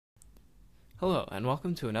Hello, and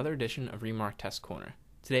welcome to another edition of Remark Test Corner.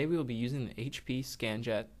 Today we will be using the HP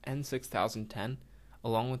Scanjet N6010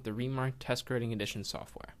 along with the Remark Test Grading Edition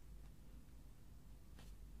software.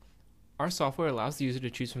 Our software allows the user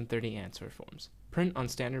to choose from 30 answer forms, print on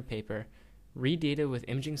standard paper, read data with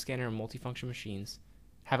imaging scanner and multifunction machines,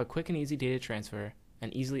 have a quick and easy data transfer,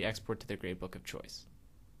 and easily export to their gradebook of choice.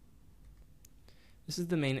 This is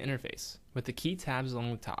the main interface, with the key tabs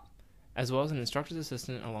along the top, as well as an instructor's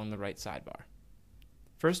assistant along the right sidebar.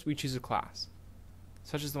 First, we choose a class,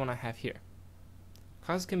 such as the one I have here.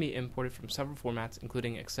 Classes can be imported from several formats,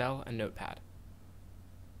 including Excel and Notepad.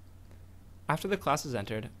 After the class is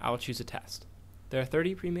entered, I will choose a test. There are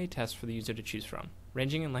 30 pre-made tests for the user to choose from,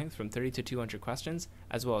 ranging in length from 30 to 200 questions,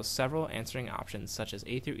 as well as several answering options such as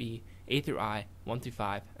A through E, A through I, 1 through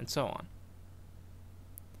 5, and so on.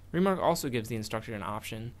 Remark also gives the instructor an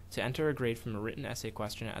option to enter a grade from a written essay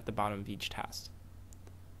question at the bottom of each test.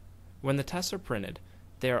 When the tests are printed,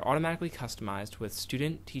 they are automatically customized with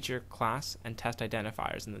student, teacher, class, and test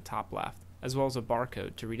identifiers in the top left, as well as a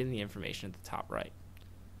barcode to read in the information at the top right.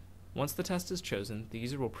 Once the test is chosen, the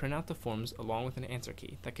user will print out the forms along with an answer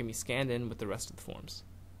key that can be scanned in with the rest of the forms.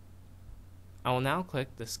 I will now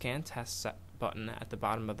click the Scan Test button at the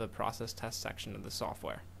bottom of the Process Test section of the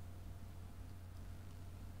software.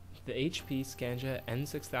 The HP Scanjet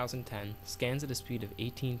N6010 scans at a speed of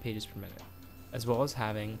 18 pages per minute, as well as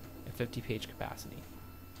having a 50-page capacity.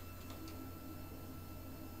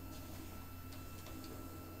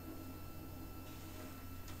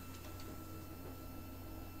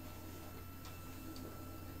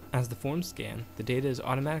 As the forms scan, the data is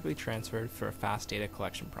automatically transferred for a fast data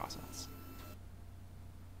collection process.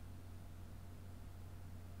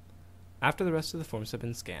 After the rest of the forms have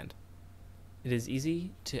been scanned, it is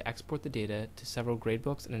easy to export the data to several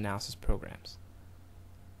gradebooks and analysis programs.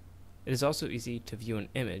 It is also easy to view an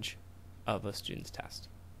image of a student's test.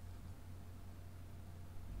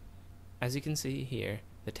 As you can see here,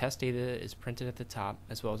 the test data is printed at the top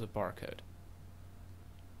as well as a barcode.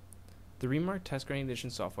 The Remark Test Grading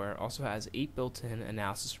Edition software also has 8 built-in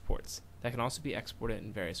analysis reports that can also be exported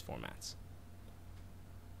in various formats.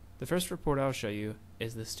 The first report I will show you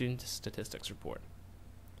is the Student Statistics Report.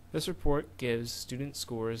 This report gives student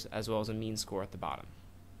scores as well as a mean score at the bottom.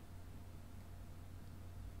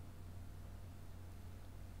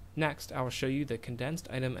 Next, I will show you the Condensed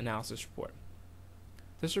Item Analysis Report.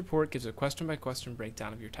 This report gives a question-by-question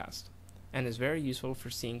breakdown of your test, and is very useful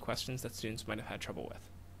for seeing questions that students might have had trouble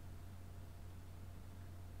with.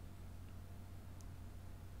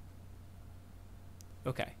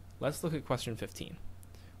 Okay, let's look at question 15,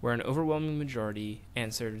 where an overwhelming majority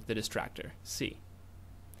answered the distractor, C.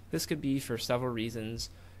 This could be for several reasons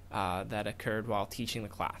that occurred while teaching the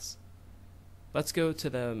class. Let's go to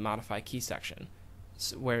the Modify Key section,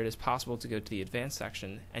 where it is possible to go to the Advanced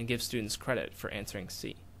section and give students credit for answering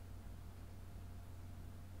C.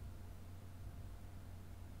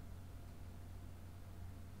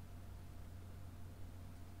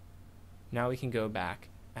 Now we can go back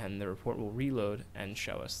and the report will reload and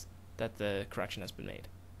show us that the correction has been made.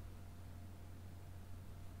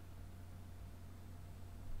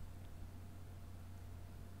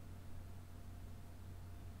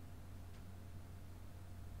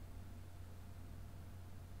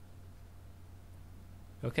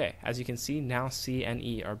 Okay, as you can see, now C and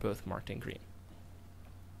E are both marked in green.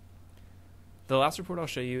 The last report I'll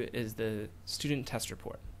show you is the Student Test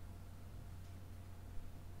Report.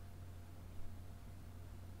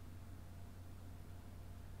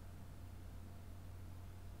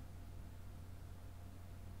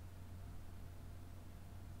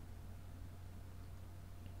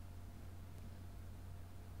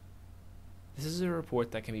 This is a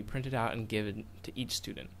report that can be printed out and given to each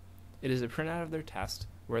student. It is a printout of their test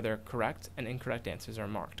where their correct and incorrect answers are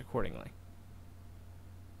marked accordingly.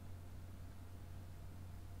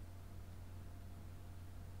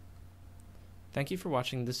 Thank you for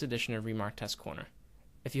watching this edition of Remark Test Corner.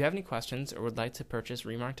 If you have any questions or would like to purchase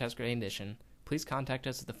Remark Test Grading Edition, please contact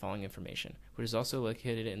us at the following information, which is also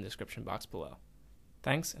located in the description box below.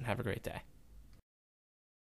 Thanks and have a great day.